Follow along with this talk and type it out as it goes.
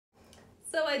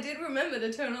So I did remember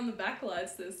to turn on the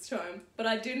backlights this time, but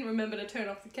I didn't remember to turn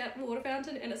off the cat water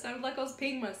fountain, and it sounded like I was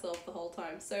peeing myself the whole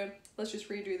time, so let's just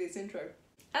redo this intro.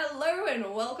 Hello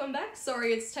and welcome back.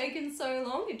 Sorry it's taken so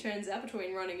long. It turns out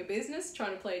between running a business,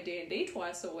 trying to play D&D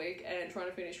twice a week, and trying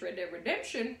to finish Red Dead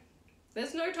Redemption,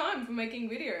 there's no time for making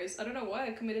videos. I don't know why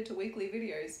I committed to weekly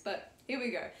videos, but here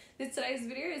we go. Today's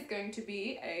video is going to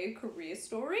be a career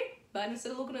story, but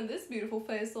instead of looking at this beautiful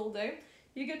face all day,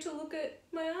 you get to look at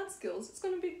my art skills. It's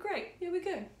going to be great. Here we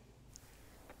go.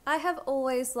 I have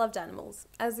always loved animals.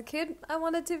 As a kid, I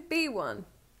wanted to be one.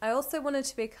 I also wanted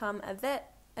to become a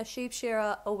vet, a sheep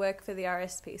shearer, or work for the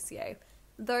RSPCA.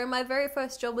 Though my very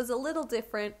first job was a little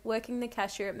different, working the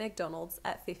cashier at McDonald's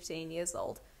at 15 years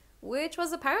old. Which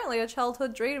was apparently a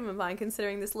childhood dream of mine,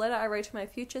 considering this letter I wrote to my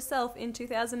future self in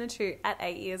 2002 at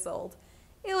 8 years old.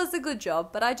 It was a good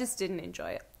job, but I just didn't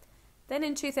enjoy it. Then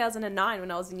in 2009,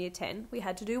 when I was in year 10, we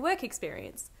had to do work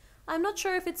experience. I'm not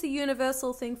sure if it's a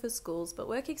universal thing for schools, but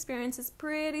work experience is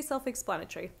pretty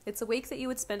self-explanatory. It's a week that you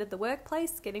would spend at the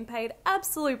workplace getting paid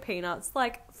absolute peanuts,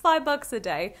 like $5 a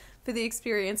day, for the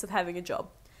experience of having a job.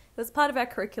 It was part of our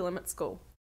curriculum at school.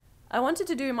 I wanted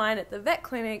to do mine at the vet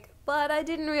clinic, but I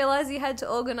didn't realise you had to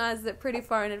organise it pretty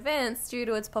far in advance due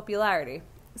to its popularity.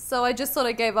 So I just sort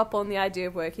of gave up on the idea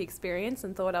of work experience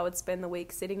and thought I would spend the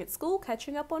week sitting at school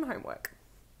catching up on homework.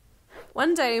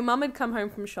 One day, Mum had come home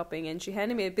from shopping and she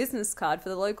handed me a business card for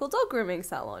the local dog grooming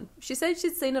salon. She said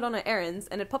she'd seen it on her errands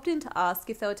and had popped in to ask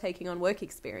if they were taking on work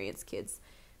experience kids.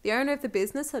 The owner of the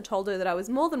business had told her that I was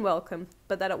more than welcome,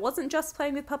 but that it wasn't just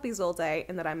playing with puppies all day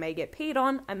and that I may get peed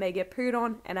on, I may get pooed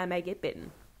on, and I may get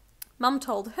bitten. Mum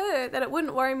told her that it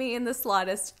wouldn't worry me in the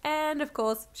slightest, and of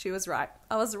course, she was right.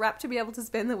 I was rapt to be able to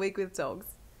spend the week with dogs.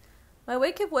 My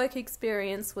week of work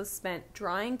experience was spent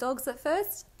drying dogs at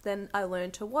first, then I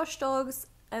learned to wash dogs,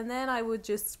 and then I would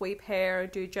just sweep hair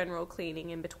and do general cleaning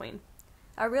in between.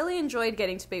 I really enjoyed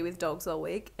getting to be with dogs all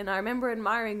week, and I remember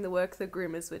admiring the work the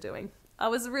groomers were doing. I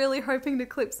was really hoping to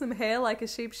clip some hair like a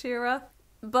sheep shearer,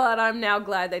 but I'm now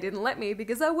glad they didn't let me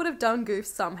because I would have done goofs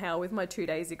somehow with my 2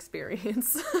 days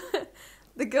experience.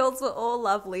 The girls were all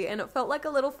lovely and it felt like a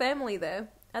little family there.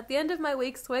 At the end of my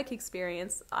week's work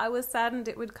experience, I was saddened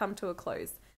it would come to a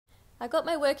close. I got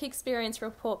my work experience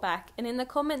report back, and in the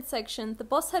comments section, the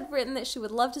boss had written that she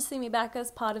would love to see me back as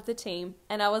part of the team,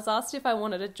 and I was asked if I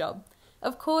wanted a job.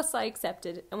 Of course I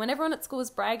accepted, and when everyone at school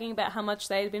was bragging about how much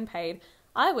they had been paid,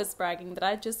 I was bragging that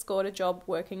I'd just scored a job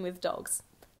working with dogs.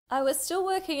 I was still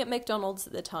working at McDonald's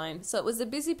at the time, so it was a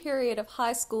busy period of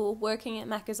high school, working at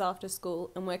Macca's after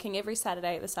school, and working every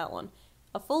Saturday at the salon.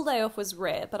 A full day off was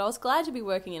rare, but I was glad to be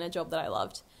working in a job that I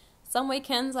loved. Some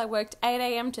weekends I worked 8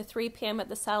 AM to 3 PM at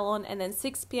the salon and then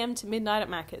 6 PM to midnight at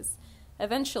Macca's.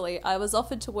 Eventually, I was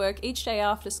offered to work each day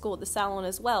after school at the salon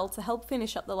as well to help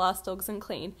finish up the last dogs and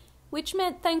clean, which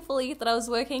meant, thankfully, that I was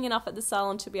working enough at the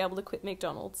salon to be able to quit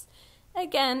McDonald's.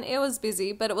 Again, it was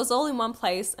busy, but it was all in one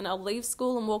place and I'll leave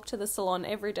school and walk to the salon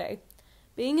every day.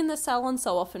 Being in the salon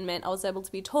so often meant I was able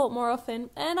to be taught more often,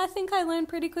 and I think I learned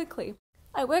pretty quickly.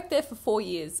 I worked there for 4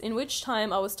 years, in which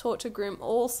time I was taught to groom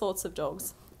all sorts of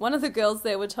dogs. One of the girls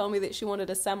there would tell me that she wanted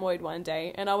a Samoyed one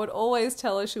day, and I would always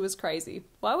tell her she was crazy.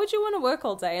 Why would you want to work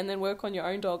all day and then work on your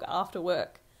own dog after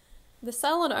work? The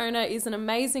salon owner is an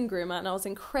amazing groomer, and I was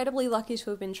incredibly lucky to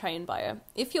have been trained by her.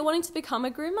 If you're wanting to become a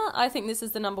groomer, I think this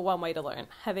is the #1 way to learn.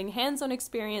 Having hands-on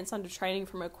experience under training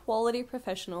from a quality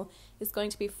professional is going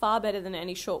to be far better than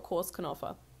any short course can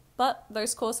offer. But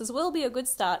those courses will be a good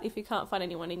start if you can't find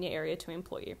anyone in your area to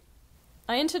employ you.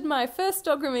 I entered my first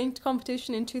dog grooming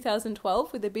competition in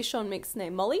 2012 with a Bichon mix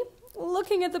named Molly.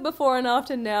 Looking at the before and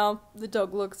after now, the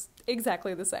dog looks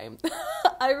exactly the same.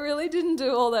 I really didn't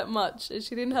do all that much, as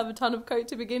she didn't have a ton of coat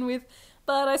to begin with,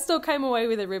 but I still came away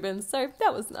with a ribbon, so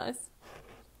that was nice.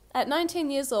 At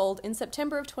 19 years old, in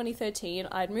September of 2013,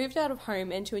 I'd moved out of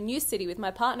home into a new city with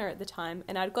my partner at the time,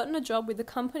 and I'd gotten a job with the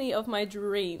company of my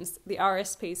dreams, the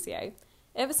RSPCA.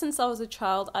 Ever since I was a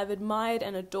child, I've admired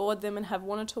and adored them and have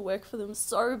wanted to work for them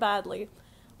so badly.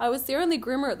 I was the only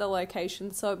groomer at the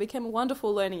location, so it became a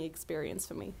wonderful learning experience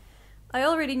for me. I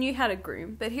already knew how to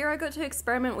groom, but here I got to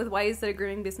experiment with ways that a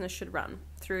grooming business should run.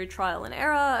 Through trial and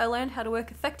error, I learned how to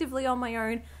work effectively on my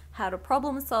own, how to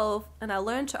problem solve, and I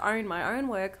learned to own my own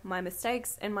work, my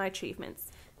mistakes, and my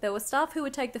achievements. There were staff who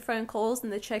would take the phone calls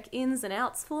and the check-ins and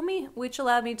outs for me, which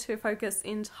allowed me to focus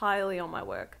entirely on my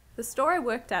work. The store I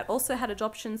worked at also had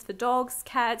adoptions for dogs,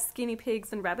 cats, guinea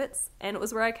pigs, and rabbits, and it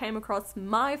was where I came across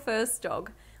my first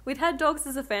dog. We'd had dogs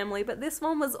as a family, but this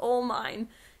one was all mine.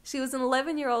 She was an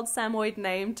 11-year-old Samoyed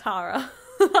named Tara.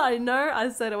 I know, I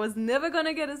said I was never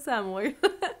gonna get a Samoyed.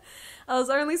 I was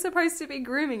only supposed to be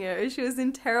grooming her. She was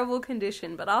in terrible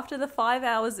condition, but after the 5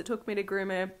 hours it took me to groom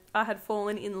her, I had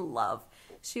fallen in love.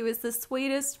 She was the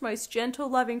sweetest, most gentle,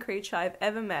 loving creature I've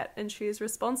ever met, and she is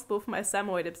responsible for my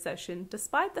Samoyed obsession,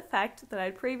 despite the fact that I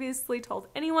had previously told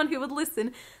anyone who would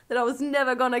listen that I was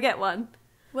never gonna get one.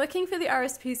 Working for the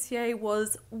RSPCA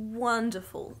was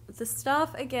wonderful. The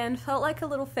staff, again, felt like a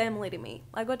little family to me.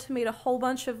 I got to meet a whole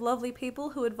bunch of lovely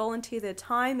people who would volunteer their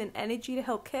time and energy to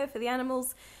help care for the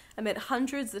animals. I met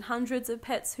hundreds and hundreds of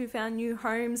pets who found new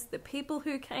homes, the people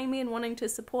who came in wanting to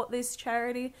support this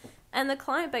charity, and the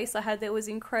client base I had there was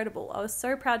incredible. I was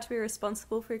so proud to be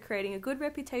responsible for creating a good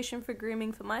reputation for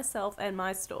grooming for myself and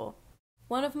my store.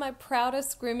 One of my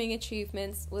proudest grooming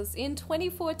achievements was in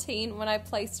 2014 when I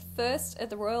placed first at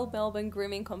the Royal Melbourne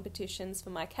Grooming Competitions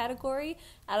for my category.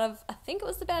 Out of, I think it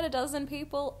was about a dozen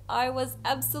people, I was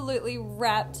absolutely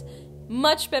wrapped.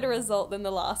 Much better result than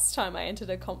the last time I entered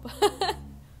a comp.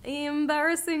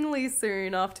 Embarrassingly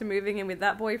soon after moving in with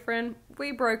that boyfriend,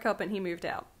 we broke up and he moved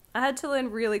out. I had to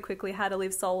learn really quickly how to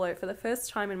live solo for the first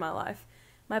time in my life.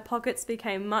 My pockets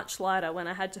became much lighter when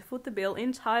I had to foot the bill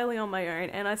entirely on my own,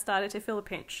 and I started to feel a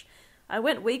pinch. I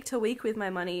went week to week with my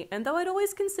money, and though I'd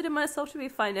always considered myself to be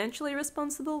financially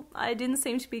responsible, I didn't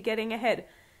seem to be getting ahead.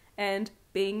 And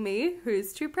being me,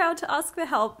 who's too proud to ask for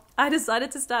help, I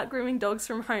decided to start grooming dogs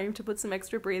from home to put some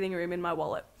extra breathing room in my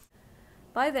wallet.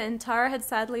 By then, Tara had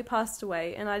sadly passed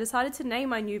away, and I decided to name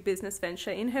my new business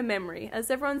venture in her memory,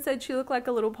 as everyone said she looked like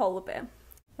a little polar bear.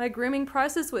 My grooming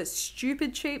prices were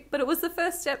stupid cheap, but it was the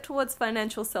first step towards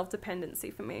financial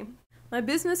self-dependency for me. My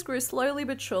business grew slowly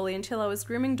but surely until I was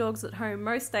grooming dogs at home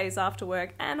most days after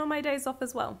work and on my days off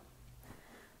as well.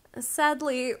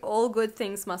 Sadly, all good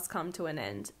things must come to an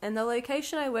end, and the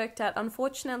location I worked at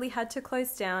unfortunately had to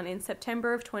close down in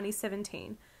September of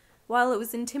 2017. While it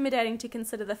was intimidating to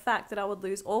consider the fact that I would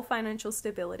lose all financial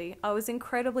stability, I was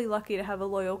incredibly lucky to have a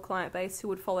loyal client base who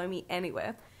would follow me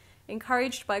anywhere.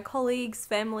 Encouraged by colleagues,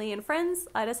 family, and friends,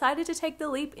 I decided to take the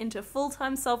leap into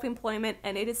full-time self-employment,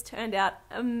 and it has turned out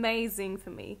amazing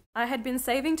for me. I had been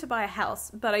saving to buy a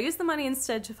house, but I used the money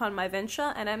instead to fund my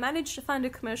venture, and I managed to find a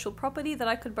commercial property that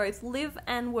I could both live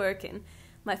and work in.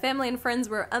 My family and friends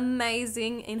were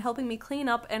amazing in helping me clean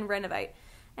up and renovate,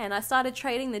 and I started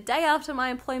trading the day after my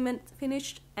employment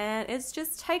finished, and it's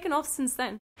just taken off since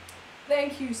then.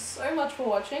 Thank you so much for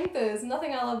watching. There's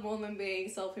nothing I love more than being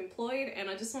self-employed, and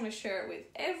I just want to share it with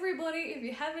everybody. If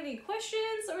you have any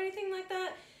questions or anything like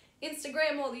that,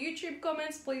 Instagram or the YouTube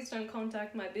comments, please don't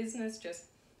contact my business, just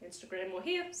Instagram or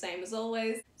here, same as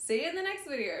always. See you in the next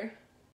video.